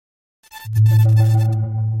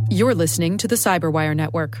You're listening to the Cyberwire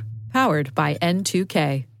Network, powered by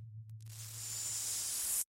N2K.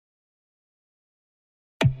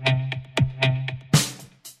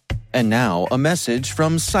 And now, a message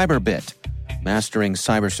from Cyberbit. Mastering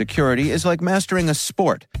cybersecurity is like mastering a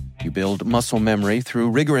sport. You build muscle memory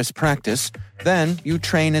through rigorous practice, then you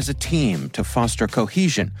train as a team to foster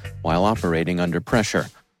cohesion while operating under pressure.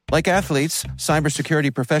 Like athletes,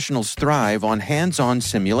 cybersecurity professionals thrive on hands-on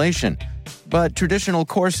simulation. But traditional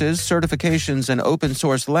courses, certifications, and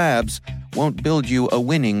open-source labs won't build you a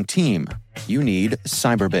winning team. You need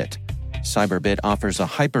Cyberbit. Cyberbit offers a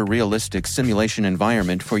hyper-realistic simulation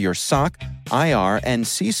environment for your SOC, IR, and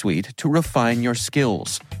C-suite to refine your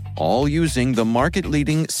skills, all using the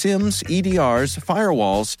market-leading SIMs, EDRs,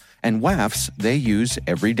 firewalls, and WAFs they use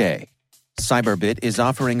every day. Cyberbit is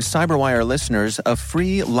offering Cyberwire listeners a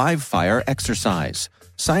free live-fire exercise.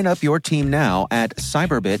 Sign up your team now at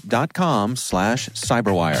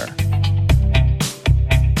cyberbit.com/cyberwire.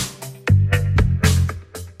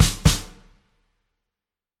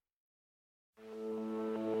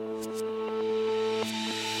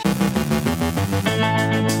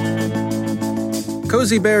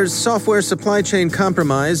 Cozy Bear's software supply chain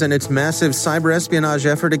compromise and its massive cyber espionage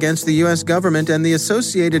effort against the U.S. government and the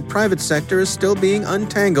associated private sector is still being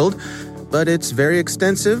untangled, but it's very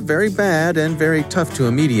extensive, very bad, and very tough to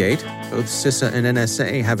remediate. Both CISA and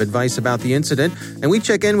NSA have advice about the incident, and we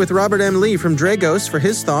check in with Robert M. Lee from Dragos for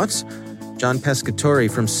his thoughts. John Pescatori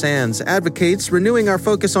from SANS advocates renewing our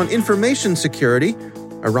focus on information security.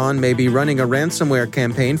 Iran may be running a ransomware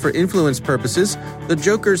campaign for influence purposes. The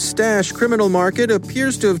Joker's stash criminal market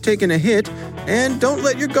appears to have taken a hit. And don't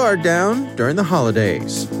let your guard down during the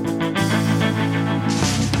holidays.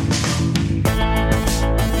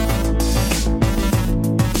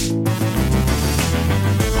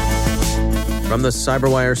 From the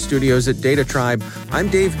Cyberwire studios at Data Tribe, I'm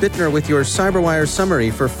Dave Bittner with your Cyberwire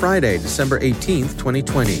summary for Friday, December 18th,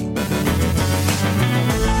 2020.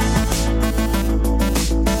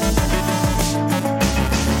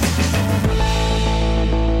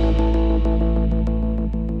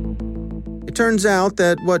 It turns out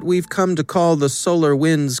that what we've come to call the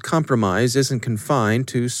SolarWinds compromise isn't confined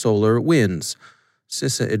to SolarWinds.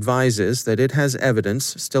 CISA advises that it has evidence,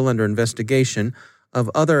 still under investigation,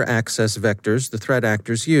 of other access vectors the threat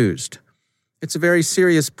actors used. It's a very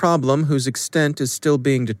serious problem whose extent is still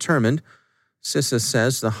being determined. CISA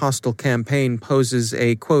says the hostile campaign poses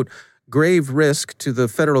a, quote, grave risk to the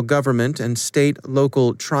federal government and state,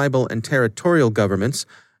 local, tribal, and territorial governments,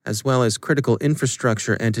 as well as critical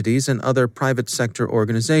infrastructure entities and other private sector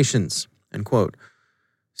organizations, end quote.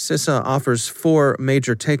 CISA offers 4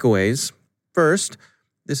 major takeaways. First,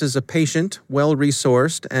 this is a patient,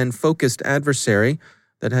 well-resourced, and focused adversary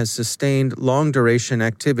that has sustained long-duration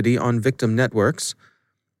activity on victim networks.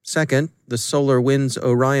 Second, the SolarWinds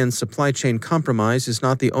Orion supply chain compromise is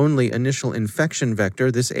not the only initial infection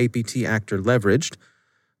vector this APT actor leveraged.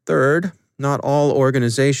 Third, not all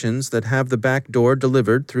organizations that have the backdoor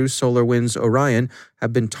delivered through SolarWinds Orion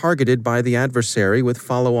have been targeted by the adversary with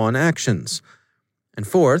follow-on actions. And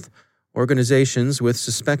fourth, organizations with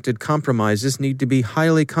suspected compromises need to be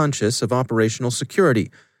highly conscious of operational security,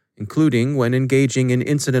 including when engaging in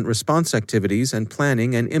incident response activities and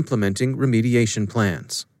planning and implementing remediation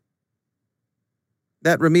plans.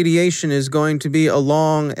 That remediation is going to be a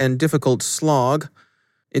long and difficult slog.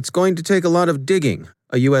 It's going to take a lot of digging,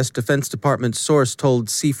 a U.S. Defense Department source told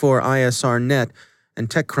C4ISR.net, and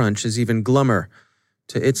TechCrunch is even glummer.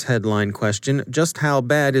 To its headline question, just how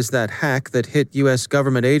bad is that hack that hit U.S.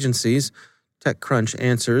 government agencies? TechCrunch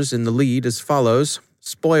answers in the lead as follows.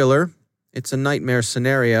 Spoiler, it's a nightmare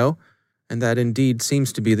scenario, and that indeed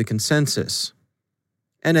seems to be the consensus.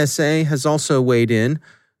 NSA has also weighed in.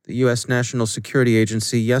 The U.S. National Security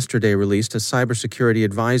Agency yesterday released a cybersecurity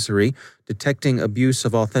advisory detecting abuse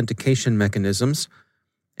of authentication mechanisms.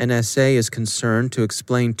 NSA is concerned to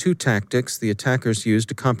explain 2 tactics the attackers used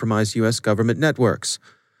to compromise U.S. government networks.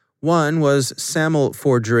 One was SAML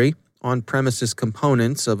forgery. On-premises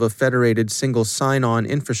components of a federated single sign-on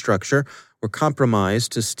infrastructure were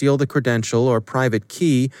compromised to steal the credential or private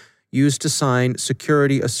key used to sign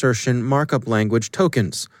security assertion markup language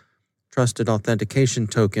tokens. Trusted authentication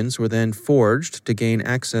tokens were then forged to gain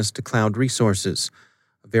access to cloud resources.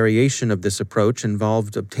 A variation of this approach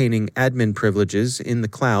involved obtaining admin privileges in the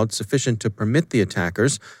cloud sufficient to permit the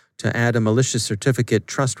attackers to add a malicious certificate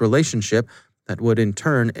trust relationship that would in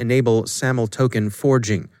turn enable SAML token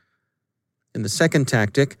forging. In the second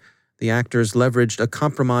tactic, the actors leveraged a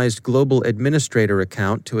compromised global administrator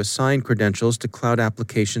account to assign credentials to cloud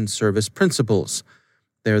application service principals.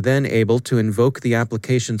 They're then able to invoke the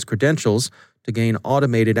application's credentials to gain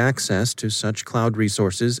automated access to such cloud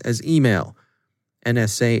resources as email.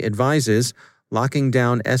 NSA advises locking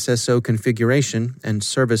down SSO configuration and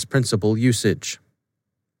service principal usage.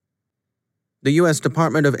 The U.S.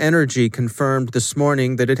 Department of Energy confirmed this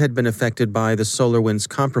morning that it had been affected by the SolarWinds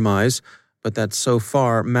compromise, but that so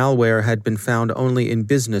far malware had been found only in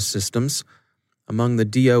business systems. Among the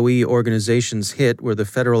DOE organizations hit were the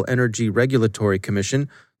Federal Energy Regulatory Commission,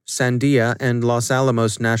 Sandia, and Los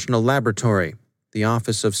Alamos National Laboratory, the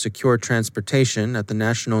Office of Secure Transportation at the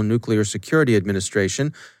National Nuclear Security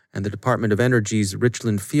Administration, and the Department of Energy's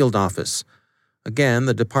Richland Field Office. Again,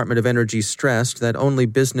 the Department of Energy stressed that only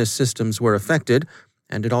business systems were affected,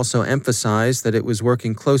 and it also emphasized that it was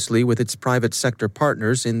working closely with its private sector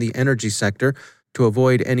partners in the energy sector to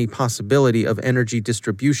avoid any possibility of energy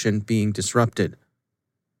distribution being disrupted.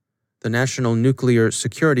 The National Nuclear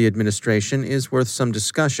Security Administration is worth some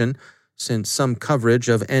discussion, since some coverage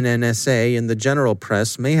of NNSA in the general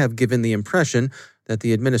press may have given the impression that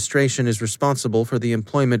the administration is responsible for the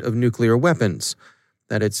employment of nuclear weapons,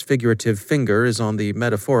 that its figurative finger is on the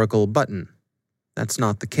metaphorical button. That's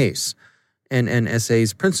not the case.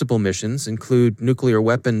 NNSA's principal missions include nuclear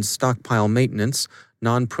weapons stockpile maintenance,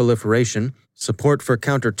 non-proliferation, support for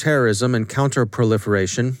counterterrorism and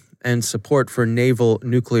counter-proliferation, and support for naval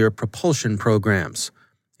nuclear propulsion programs.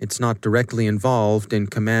 It's not directly involved in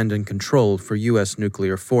command and control for U.S.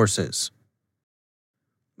 nuclear forces.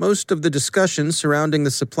 Most of the discussion surrounding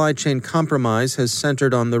the supply chain compromise has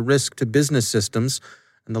centered on the risk to business systems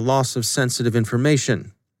and the loss of sensitive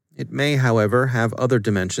information. It may, however, have other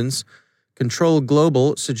dimensions. Control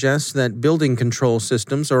Global suggests that building control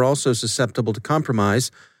systems are also susceptible to compromise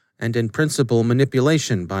and, in principle,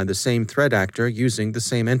 manipulation by the same threat actor using the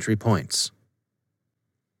same entry points.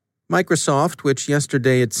 Microsoft, which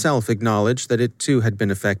yesterday itself acknowledged that it too had been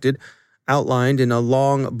affected, outlined in a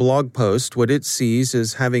long blog post what it sees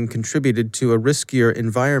as having contributed to a riskier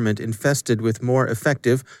environment infested with more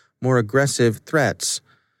effective, more aggressive threats.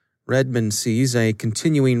 Redmond sees a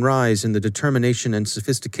continuing rise in the determination and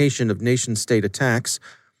sophistication of nation-state attacks,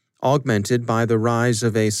 augmented by the rise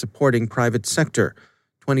of a supporting private sector,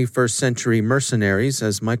 21st century mercenaries,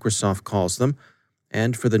 as Microsoft calls them.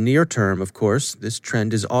 And for the near term, of course, this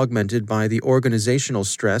trend is augmented by the organizational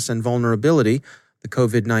stress and vulnerability the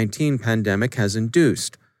COVID-19 pandemic has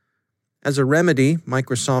induced. As a remedy,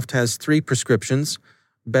 Microsoft has 3 prescriptions: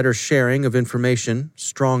 better sharing of information,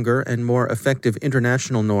 stronger and more effective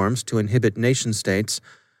international norms to inhibit nation-states,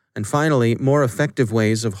 and finally, more effective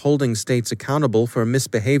ways of holding states accountable for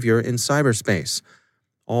misbehavior in cyberspace.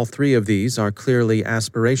 All 3 of these are clearly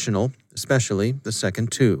aspirational, especially the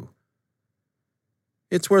second 2.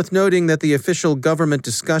 It's worth noting that the official government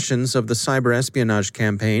discussions of the cyber espionage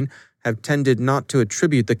campaign have tended not to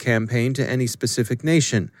attribute the campaign to any specific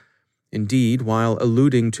nation. Indeed, while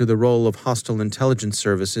alluding to the role of hostile intelligence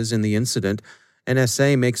services in the incident,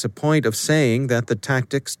 NSA makes a point of saying that the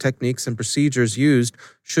tactics, techniques, and procedures used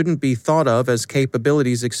shouldn't be thought of as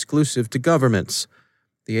capabilities exclusive to governments.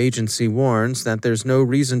 The agency warns that there's no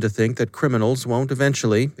reason to think that criminals won't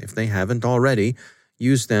eventually, if they haven't already,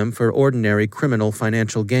 use them for ordinary criminal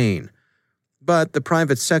financial gain. But the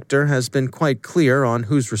private sector has been quite clear on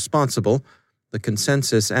who's responsible. The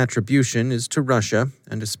consensus attribution is to Russia,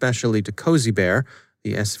 and especially to Cozy Bear,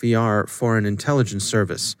 the SVR Foreign Intelligence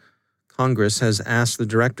Service. Congress has asked the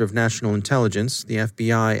Director of National Intelligence, the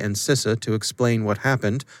FBI, and CISA to explain what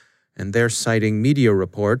happened, and they're citing media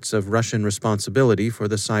reports of Russian responsibility for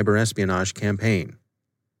the cyber espionage campaign.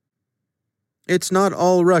 It's not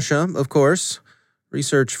all Russia, of course.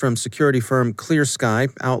 Research from security firm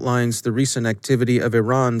ClearSky outlines the recent activity of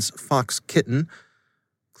Iran's Foxkitten.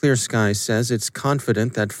 ClearSky says it's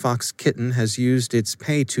confident that Foxkitten has used its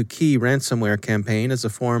Pay2Key ransomware campaign as a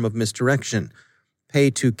form of misdirection.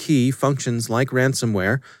 Pay2Key functions like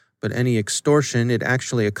ransomware, but any extortion it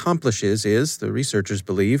actually accomplishes is, the researchers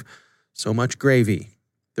believe, so much gravy.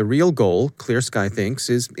 The real goal, ClearSky thinks,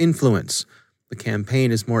 is influence. The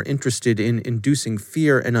campaign is more interested in inducing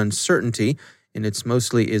fear and uncertainty in its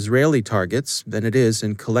mostly Israeli targets than it is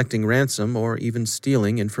in collecting ransom or even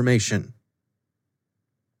stealing information.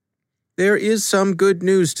 There is some good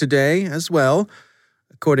news today as well.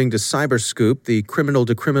 According to Cyberscoop, the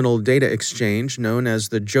criminal-to-criminal data exchange known as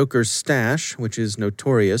the Joker's Stash, which is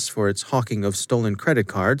notorious for its hawking of stolen credit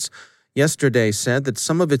cards, yesterday said that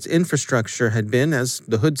some of its infrastructure had been, as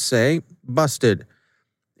the hoods say, busted.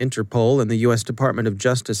 Interpol and the U.S. Department of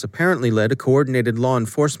Justice apparently led a coordinated law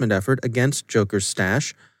enforcement effort against Joker's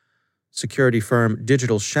Stash. Security firm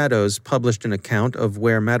Digital Shadows published an account of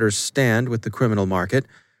where matters stand with the criminal market.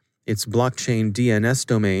 Its blockchain DNS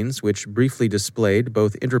domains, which briefly displayed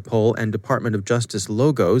both Interpol and Department of Justice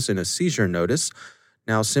logos in a seizure notice,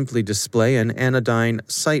 now simply display an anodyne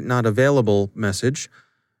 "site not available" message.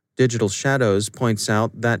 Digital Shadows points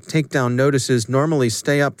out that takedown notices normally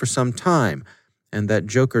stay up for some time, and that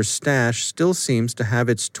Joker's stash still seems to have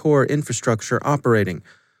its Tor infrastructure operating,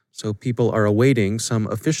 so people are awaiting some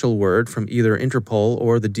official word from either Interpol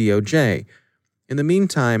or the DOJ. In the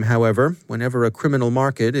meantime, however, whenever a criminal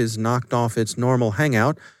market is knocked off its normal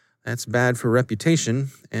hangout, that's bad for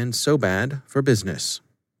reputation and so bad for business.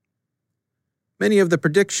 Many of the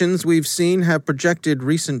predictions we've seen have projected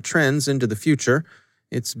recent trends into the future.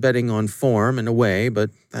 It's betting on form in a way, but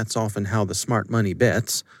that's often how the smart money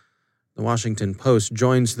bets. The Washington Post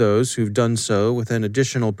joins those who've done so with an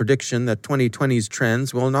additional prediction that 2020's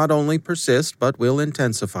trends will not only persist but will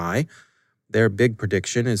intensify. Their big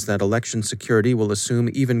prediction is that election security will assume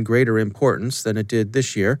even greater importance than it did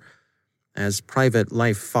this year. As private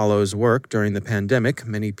life follows work during the pandemic,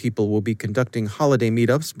 many people will be conducting holiday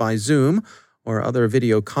meetups by Zoom or other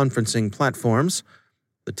video conferencing platforms.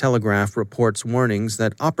 The Telegraph reports warnings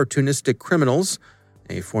that opportunistic criminals,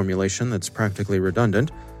 a formulation that's practically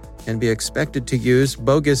redundant, can be expected to use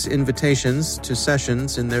bogus invitations to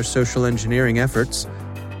sessions in their social engineering efforts.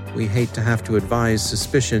 We hate to have to advise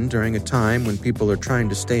suspicion during a time when people are trying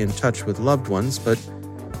to stay in touch with loved ones, but,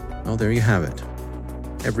 well, there you have it.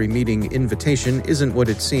 Every meeting invitation isn't what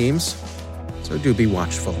it seems, so do be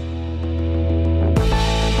watchful.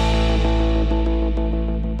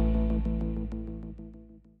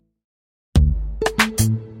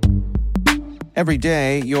 Every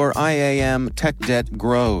day, your IAM tech debt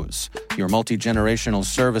grows. Your multi-generational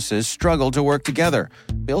services struggle to work together.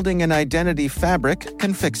 Building an identity fabric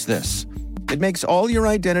can fix this. It makes all your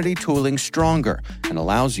identity tooling stronger and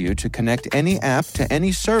allows you to connect any app to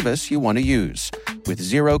any service you want to use, with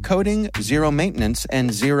zero coding, zero maintenance,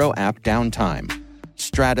 and zero app downtime.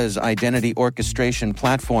 Strata's identity orchestration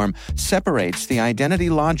platform separates the identity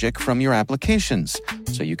logic from your applications,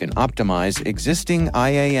 so you can optimize existing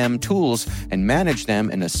IAM tools and manage them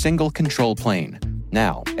in a single control plane.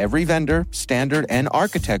 Now, every vendor, standard, and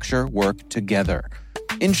architecture work together.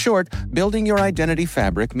 In short, building your identity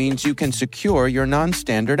fabric means you can secure your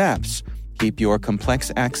non-standard apps, keep your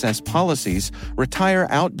complex access policies, retire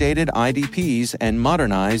outdated IDPs, and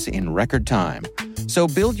modernize in record time. So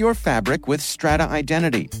build your fabric with Strata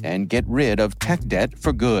Identity and get rid of tech debt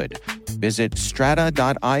for good. Visit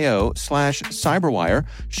strata.io/cyberwire,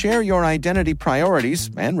 share your identity priorities,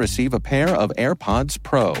 and receive a pair of AirPods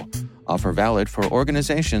Pro. Offer valid for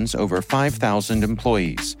organizations over 5,000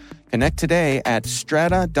 employees. Connect today at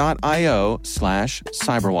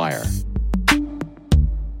strata.io/cyberwire.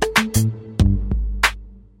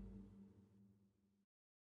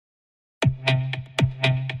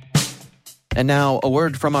 And now, a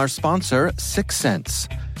word from our sponsor, Syxsense.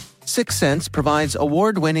 Syxsense provides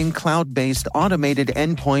award-winning cloud-based automated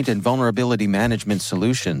endpoint and vulnerability management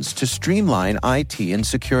solutions to streamline IT and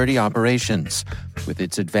security operations. With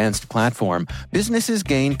its advanced platform, businesses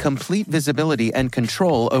gain complete visibility and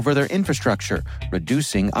control over their infrastructure,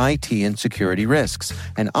 reducing IT and security risks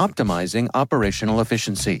and optimizing operational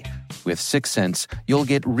efficiency. With Syxsense, you'll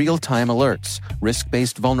get real-time alerts,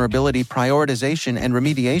 risk-based vulnerability prioritization and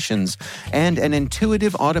remediations, and an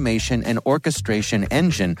intuitive automation and orchestration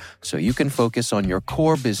engine so you can focus on your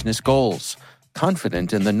core business goals,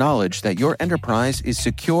 confident in the knowledge that your enterprise is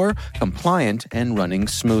secure, compliant, and running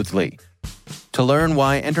smoothly. To learn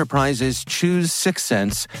why enterprises choose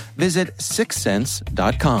Syxsense, visit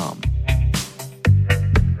syxsense.com.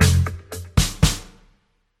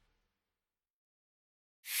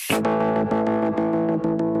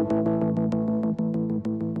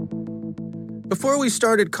 Before we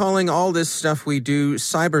started calling all this stuff we do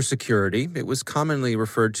cybersecurity, it was commonly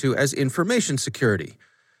referred to as information security.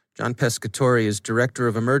 John Pescatore is Director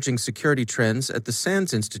of Emerging Security Trends at the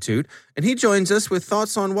SANS Institute, and he joins us with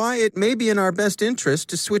thoughts on why it may be in our best interest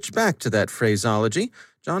to switch back to that phraseology.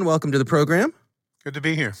 John, welcome to the program. Good to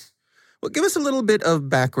be here. Well, give us a little bit of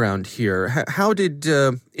background here. How did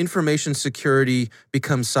information security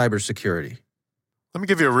become cybersecurity? Let me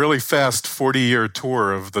give you a really fast 40-year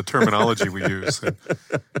tour of the terminology we use.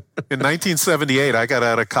 In 1978, I got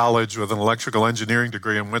out of college with an electrical engineering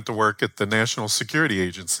degree and went to work at the National Security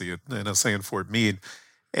Agency at NSA in Fort Meade.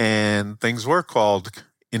 And things were called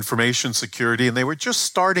information security, and they were just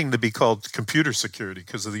starting to be called computer security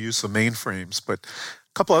because of the use of mainframes. But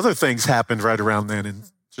a couple other things happened right around then. And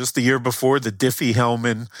just the year before, the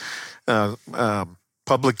Diffie-Hellman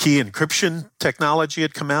public key encryption technology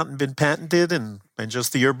had come out and been patented, and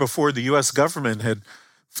just the year before, the U.S. government had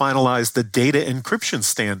finalized the data encryption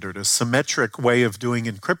standard, a symmetric way of doing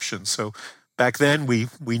encryption. So back then we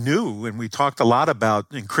knew, and we talked a lot about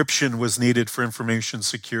encryption was needed for information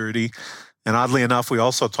security. And oddly enough, we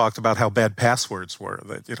also talked about how bad passwords were,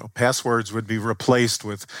 that, passwords would be replaced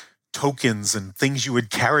with tokens and things you would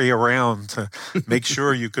carry around to make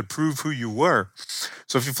sure you could prove who you were.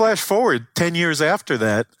 So if you flash forward 10 years after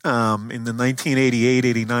that, in the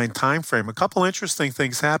 1988-89 timeframe, a couple interesting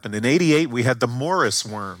things happened. In 88, we had the Morris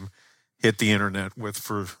worm hit the internet.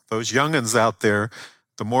 For those young'uns out there,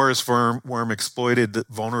 the Morris worm exploited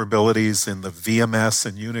vulnerabilities in the VMS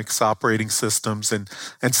and Unix operating systems, and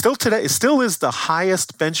still today, it still is the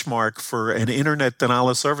highest benchmark for an internet denial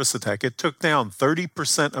of service attack. It took down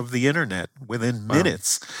 30% of the internet within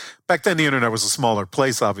minutes. Back then, the internet was a smaller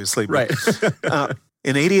place, obviously. But, Right.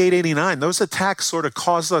 in 88, 89, those attacks sort of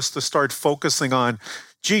caused us to start focusing on,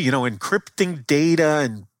 encrypting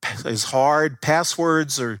data is hard.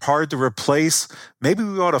 Passwords are hard to replace. Maybe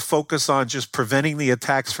we ought to focus on just preventing the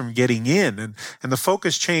attacks from getting in. And the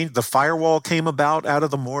focus changed. The firewall came about out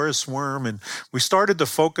of the Morris worm, and we started to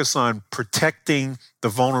focus on protecting the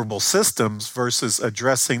vulnerable systems versus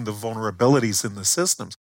addressing the vulnerabilities in the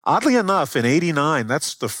systems. Oddly enough, in 89,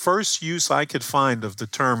 that's the first use I could find of the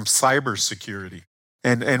term cybersecurity.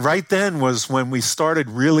 And right then was when we started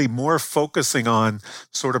really more focusing on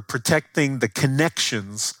sort of protecting the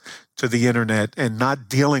connections to the internet and not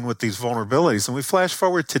dealing with these vulnerabilities. And we flash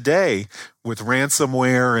forward today with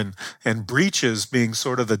ransomware and breaches being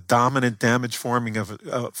sort of the dominant damage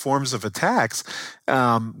forms of attacks.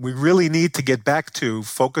 We really need to get back to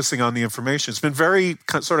focusing on the information. It's been very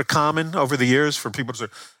sort of common over the years for people to say,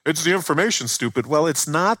 it's the information, stupid. Well, it's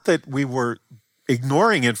not that we were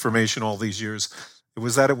ignoring information all these years. It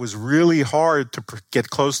was that it was really hard to get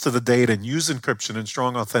close to the data and use encryption and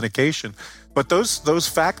strong authentication. But those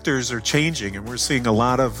factors are changing, and we're seeing a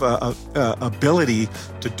lot of ability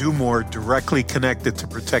to do more directly connected to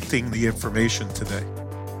protecting the information today.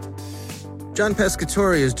 John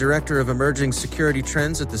Pescatore is Director of Emerging Security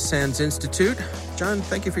Trends at the SANS Institute. John,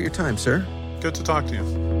 thank you for your time, sir. Good to talk to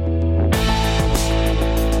you.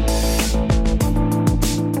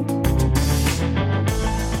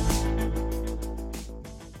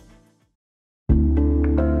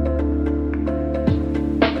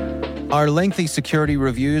 Are lengthy security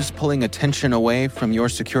reviews pulling attention away from your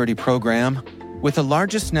security program? With the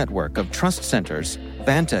largest network of trust centers,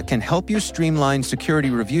 Vanta can help you streamline security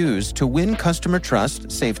reviews to win customer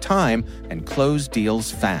trust, save time, and close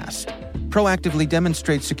deals fast. Proactively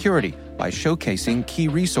demonstrate security by showcasing key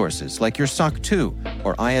resources like your SOC 2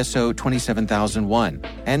 or ISO 27001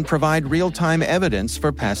 and provide real-time evidence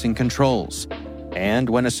for passing controls. And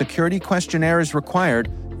when a security questionnaire is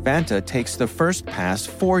required, Vanta takes the first pass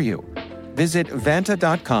for you. Visit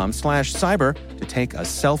vanta.com/cyber to take a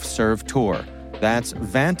self-serve tour. That's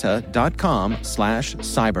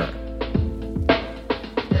vanta.com/cyber.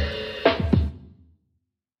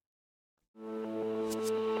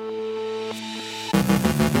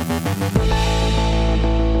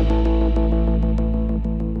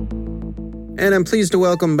 And I'm pleased to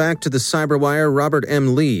welcome back to the Cyberwire Robert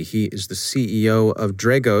M. Lee. He is the CEO of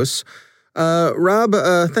Dragos. Rob,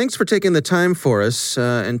 thanks for taking the time for us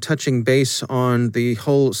and touching base on the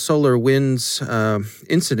whole SolarWinds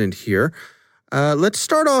incident here. Let's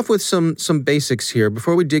start off with some basics here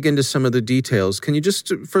before we dig into some of the details. Can you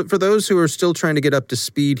just, for those who are still trying to get up to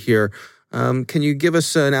speed here, can you give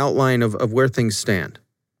us an outline of where things stand?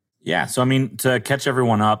 Yeah, so to catch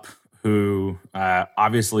everyone up who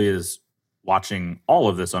obviously is watching all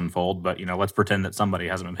of this unfold, but let's pretend that somebody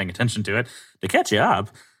hasn't been paying attention to it. To catch you up,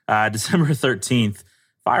 December 13th,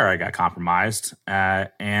 FireEye got compromised,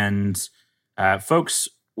 and folks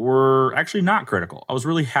were actually not critical. I was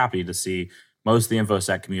really happy to see most of the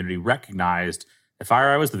InfoSec community recognized that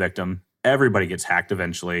FireEye was the victim, everybody gets hacked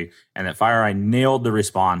eventually, and that FireEye nailed the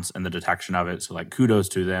response and the detection of it, so kudos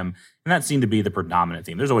to them. And that seemed to be the predominant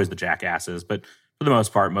theme. There's always the jackasses, but for the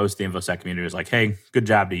most part, most of the InfoSec community was like, hey, good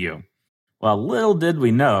job to you. Well, little did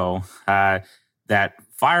we know that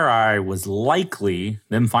FireEye was likely,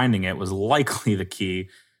 them finding it was likely the key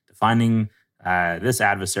to finding this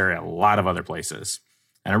adversary a lot of other places.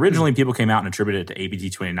 And originally people came out and attributed it to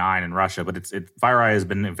ABT29 in Russia, but FireEye has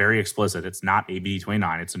been very explicit. It's not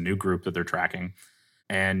ABT29. It's a new group that they're tracking.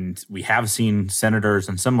 And we have seen senators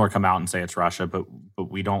and similar come out and say it's Russia, but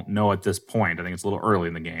we don't know at this point. I think it's a little early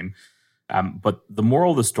in the game. But the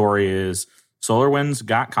moral of the story is SolarWinds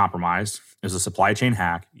got compromised. It was a supply chain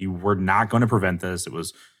hack. You were not going to prevent this. It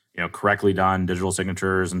was correctly done, digital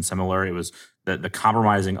signatures and similar. It was the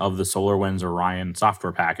compromising of the SolarWinds Orion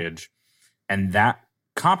software package. And that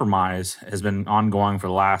compromise has been ongoing for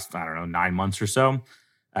the last, 9 months or so.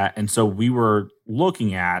 And so we were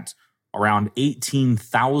looking at around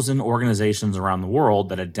 18,000 organizations around the world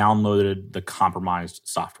that had downloaded the compromised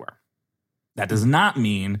software. That does not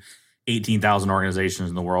mean 18,000 organizations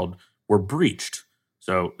in the world were breached.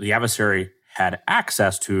 So the adversary had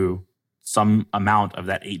access to some amount of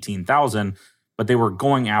that 18,000, but they were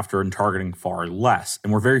going after and targeting far less.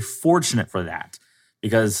 And we're very fortunate for that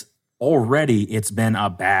because already it's been a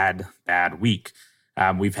bad week.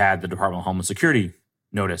 We've had the Department of Homeland Security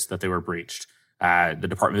notice that they were breached. The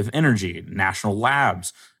Department of Energy, national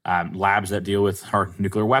labs, labs that deal with our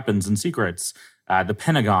nuclear weapons and secrets, the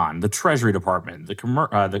Pentagon, the Treasury Department, the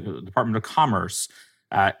Department of Commerce,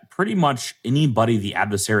 pretty much anybody the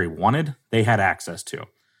adversary wanted, they had access to.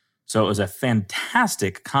 So it was a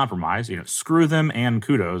fantastic compromise, screw them and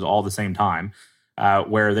kudos all at the same time,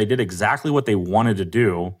 where they did exactly what they wanted to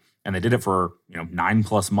do. And they did it for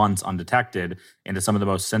 9+ months undetected into some of the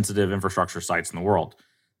most sensitive infrastructure sites in the world.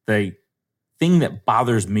 The thing that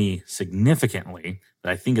bothers me significantly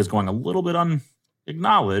that I think is going a little bit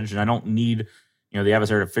unacknowledged, and I don't need the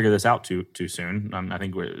adversary to figure this out too soon. I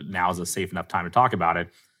think now is a safe enough time to talk about it.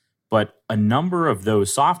 But a number of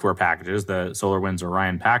those software packages, the SolarWinds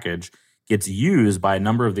Orion package, gets used by a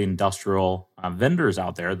number of the industrial vendors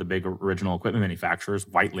out there, the big original equipment manufacturers,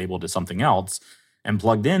 white labeled as something else, and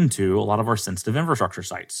plugged into a lot of our sensitive infrastructure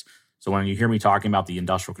sites. So when you hear me talking about the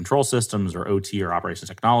industrial control systems or OT or operations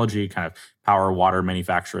technology, kind of power, water,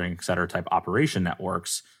 manufacturing, et cetera, type operation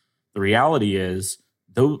networks, the reality is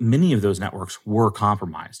though many of those networks were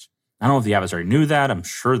compromised. I don't know if the adversary knew that. I'm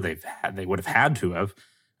sure they would have had to have.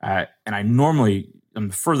 And I normally am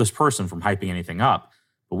the furthest person from hyping anything up,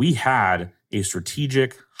 but we had a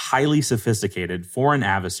strategic, highly sophisticated foreign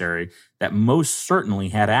adversary that most certainly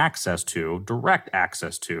had direct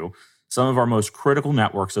access to some of our most critical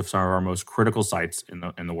networks of some of our most critical sites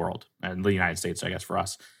in the world, and the United States, I guess, for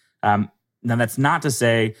us. Now, that's not to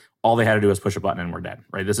say all they had to do was push a button and we're dead,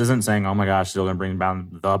 right? This isn't saying, oh my gosh, still going to bring down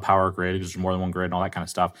the power grid because there's more than one grid and all that kind of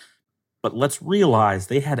stuff. But let's realize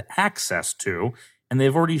they had access to, and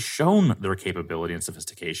they've already shown their capability and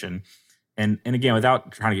sophistication. And again,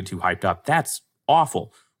 without trying to get too hyped up, that's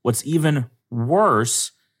awful. What's even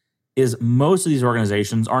worse is most of these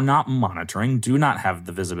organizations are not monitoring, do not have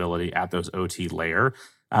the visibility at those OT layer,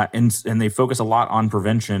 and they focus a lot on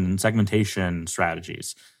prevention and segmentation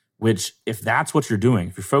strategies, which if that's what you're doing,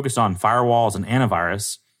 if you're focused on firewalls and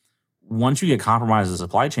antivirus, once you get compromised as a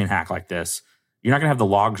supply chain hack like this, you're not going to have the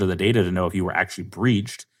logs or the data to know if you were actually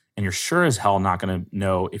breached, and you're sure as hell not going to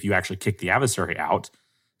know if you actually kicked the adversary out.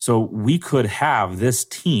 So we could have this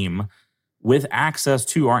team with access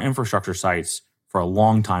to our infrastructure sites for a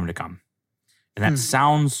long time to come. And that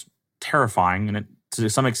sounds terrifying, and to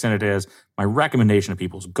some extent it is. My recommendation to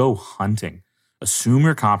people is go hunting. Assume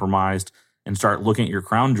you're compromised and start looking at your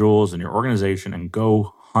crown jewels and your organization and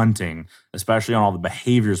go hunting, especially on all the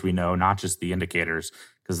behaviors we know, not just the indicators,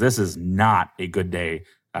 because this is not a good day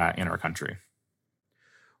in our country.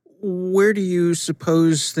 Where do you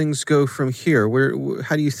suppose things go from here?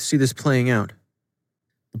 How do you see this playing out?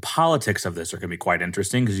 The politics of this are going to be quite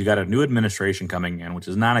interesting because you got a new administration coming in, which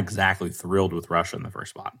is not exactly thrilled with Russia in the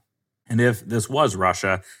first spot. And if this was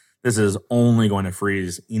Russia, this is only going to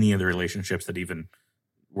freeze any of the relationships that even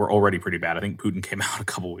were already pretty bad. I think Putin came out a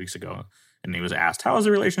couple of weeks ago and he was asked, how is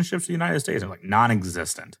the relationship to the United States? And like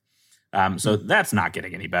non-existent. So that's not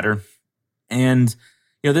getting any better. And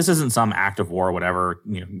this isn't some act of war or whatever.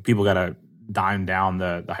 People got to dime down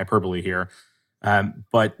the hyperbole here.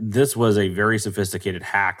 But this was a very sophisticated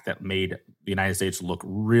hack that made the United States look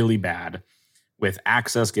really bad, with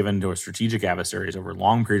access given to our strategic adversaries over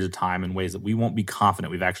long periods of time in ways that we won't be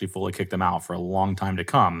confident we've actually fully kicked them out for a long time to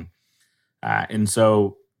come. And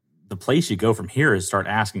so the place you go from here is start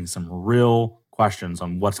asking some real questions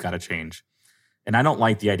on what's got to change. And I don't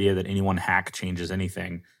like the idea that any one hack changes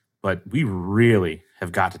anything, but we really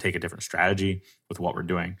have got to take a different strategy with what we're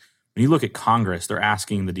doing. When you look at Congress, they're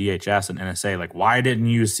asking the DHS and NSA, like, why didn't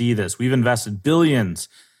you see this? We've invested billions.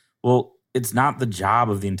 Well, it's not the job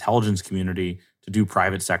of the intelligence community to do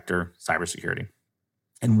private sector cybersecurity.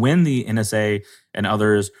 And when the NSA and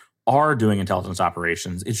others are doing intelligence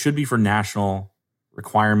operations, it should be for national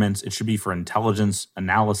requirements. It should be for intelligence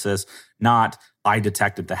analysis, not I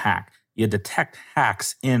detected the hack. You detect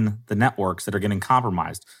hacks in the networks that are getting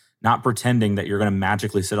compromised, not pretending that you're going to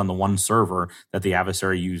magically sit on the one server that the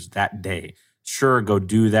adversary used that day. Sure, go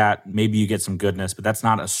do that. Maybe you get some goodness, but that's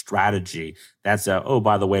not a strategy. That's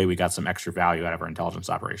by the way, we got some extra value out of our intelligence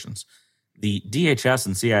operations. The DHS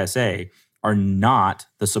and CISA are not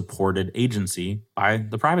the supported agency by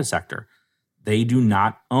the private sector. They do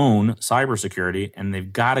not own cybersecurity, and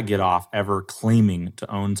they've got to get off ever claiming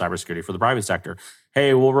to own cybersecurity for the private sector.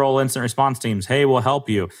 Hey, we'll roll incident response teams. Hey, we'll help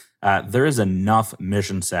you. There is enough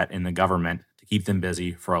mission set in the government to keep them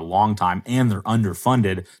busy for a long time, and they're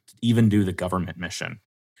underfunded to even do the government mission.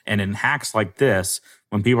 And in hacks like this,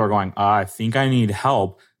 when people are going, I think I need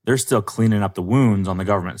help, they're still cleaning up the wounds on the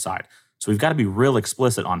government side. So we've got to be real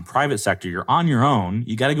explicit on private sector. You're on your own.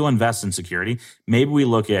 You got to go invest in security. Maybe we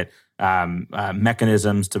look at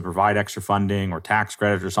mechanisms to provide extra funding or tax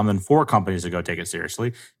credit or something for companies to go take it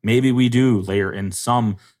seriously. Maybe we do layer in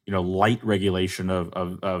some, light regulation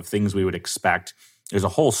of things we would expect. There's a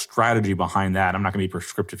whole strategy behind that. I'm not going to be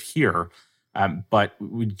prescriptive here, but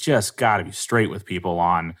we just got to be straight with people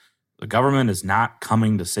on the government is not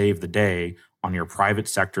coming to save the day on your private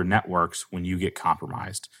sector networks when you get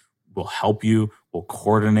compromised. We'll help you. We'll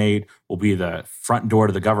coordinate. We'll be the front door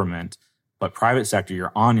to the government. But private sector,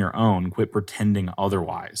 you're on your own. Quit pretending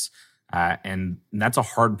otherwise. And that's a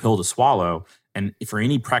hard pill to swallow. And for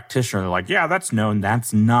any practitioner, they're like, yeah, that's known.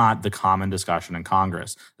 That's not the common discussion in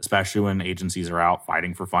Congress, especially when agencies are out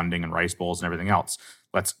fighting for funding and rice bowls and everything else.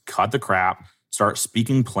 Let's cut the crap, start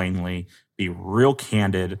speaking plainly, be real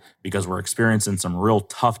candid, because we're experiencing some real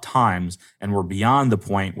tough times, and we're beyond the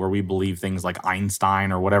point where we believe things like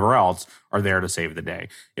Einstein or whatever else are there to save the day.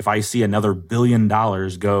 If I see another $1 billion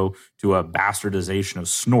go to a bastardization of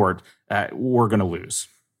Snort, we're going to lose.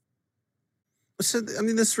 So,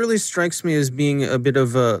 this really strikes me as being a bit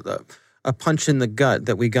of a punch in the gut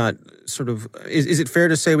that we got sort of... Is it fair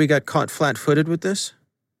to say we got caught flat-footed with this?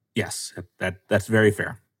 Yes, that's very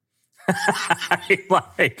fair.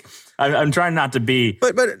 I'm trying not to be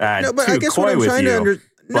but I guess what I'm trying to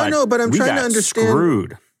understand. But I'm trying to understand.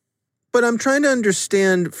 Screwed. But I'm trying to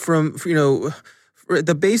understand from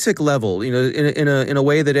the basic level, in a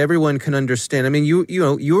way that everyone can understand.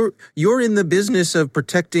 You're in the business of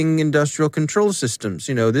protecting industrial control systems.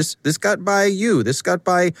 This got by you. This got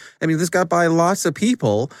by lots of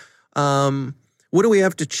people. What do we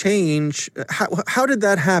have to change? How did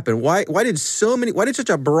that happen? Why did such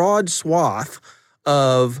a broad swath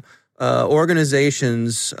of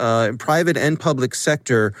organizations, private and public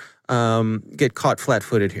sector, get caught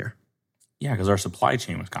flat-footed here? Yeah, because our supply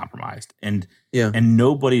chain was compromised, and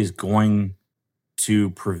nobody's going to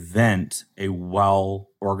prevent a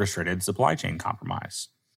well-orchestrated supply chain compromise.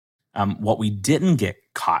 What we didn't get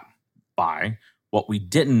caught by, what we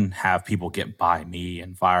didn't have people get by, me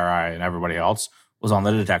and FireEye and everybody else, was on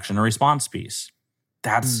the detection and response piece.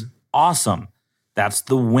 That's awesome. That's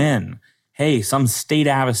the win. Hey, some state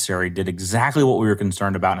adversary did exactly what we were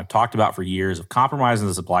concerned about and have talked about for years, of compromising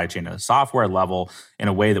the supply chain at a software level in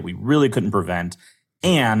a way that we really couldn't prevent.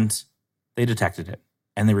 And they detected it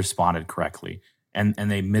and they responded correctly and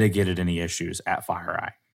they mitigated any issues at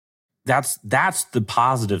FireEye. That's the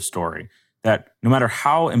positive story, that no matter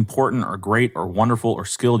how important or great or wonderful or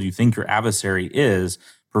skilled you think your adversary is,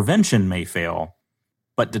 prevention may fail,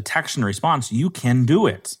 but detection and response, you can do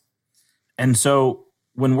it. And so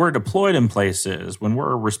when we're deployed in places, when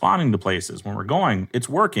we're responding to places, when we're going, it's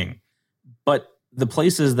working. But the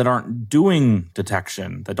places that aren't doing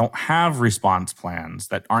detection, that don't have response plans,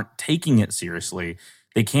 that aren't taking it seriously,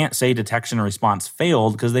 they can't say detection and response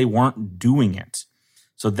failed because they weren't doing it.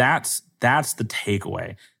 So that's the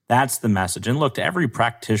takeaway. That's the message. And look, to every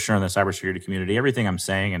practitioner in the cybersecurity community, everything I'm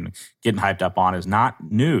saying and getting hyped up on is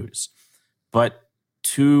not news. But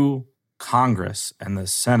to Congress and the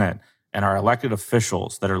Senate and our elected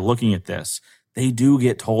officials that are looking at this, they do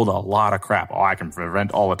get told a lot of crap. Oh, I can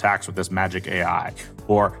prevent all attacks with this magic AI,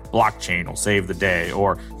 or blockchain will save the day,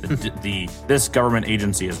 or this government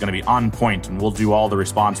agency is going to be on point and we'll do all the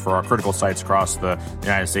response for our critical sites across the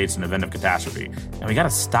United States in the event of catastrophe. And we got to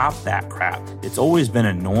stop that crap. It's always been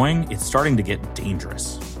annoying. It's starting to get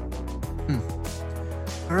dangerous.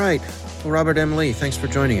 All right. Well, Robert M. Lee, thanks for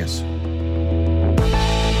joining us.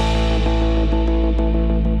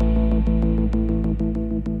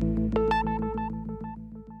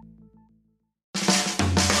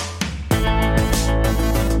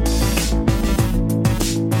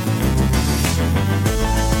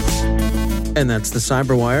 And that's the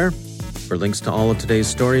Cyberwire. For links to all of today's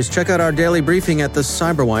stories, check out our daily briefing at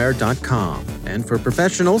thecyberwire.com. And for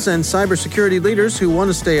professionals and cybersecurity leaders who want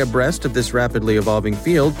to stay abreast of this rapidly evolving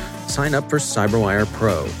field, sign up for Cyberwire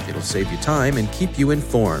Pro. It'll save you time and keep you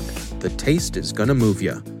informed. The taste is going to move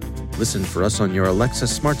you. Listen for us on your Alexa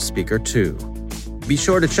smart speaker, too. Be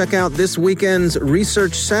sure to check out this weekend's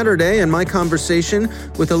Research Saturday and my conversation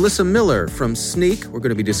with Alyssa Miller from Snyk. We're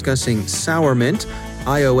going to be discussing Sourmint,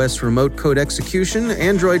 iOS remote code execution,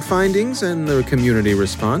 Android findings, and the community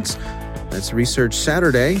response. That's Research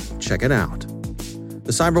Saturday. Check it out.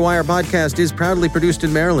 The CyberWire podcast is proudly produced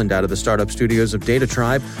in Maryland out of the startup studios of Data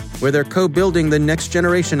Tribe, where they're co-building the next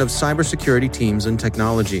generation of cybersecurity teams and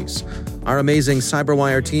technologies. Our amazing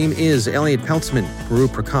CyberWire team is Elliot Peltzman, Guru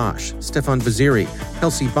Prakash, Stefan Vaziri,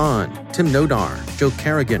 Kelsey Bond, Tim Nodar, Joe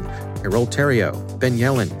Kerrigan, Carol Terrio, Ben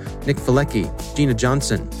Yellen, Nick Filecki, Gina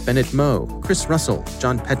Johnson, Bennett Moe, Chris Russell,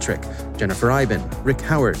 John Petrick, Jennifer Iben, Rick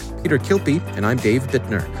Howard, Peter Kilpie, and I'm Dave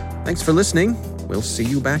Bittner. Thanks for listening. We'll see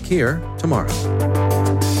you back here tomorrow.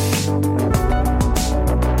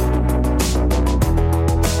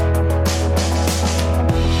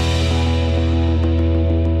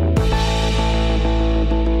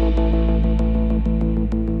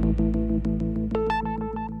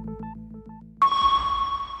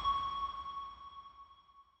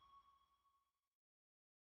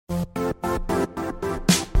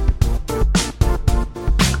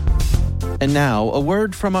 And now, a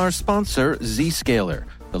word from our sponsor, Zscaler,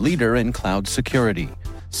 the leader in cloud security.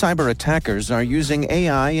 Cyber attackers are using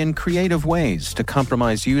AI in creative ways to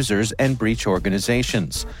compromise users and breach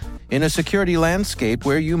organizations. In a security landscape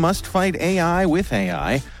where you must fight AI with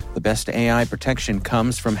AI, the best AI protection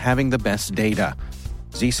comes from having the best data.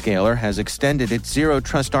 Zscaler has extended its Zero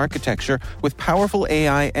Trust architecture with powerful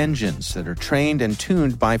AI engines that are trained and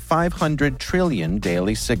tuned by 500 trillion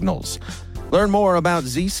daily signals. Learn more about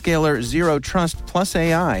Zscaler Zero Trust Plus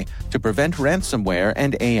AI to prevent ransomware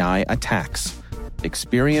and AI attacks.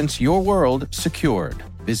 Experience your world secured.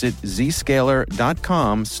 Visit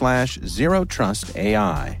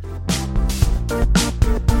zscaler.com/zerotrustai.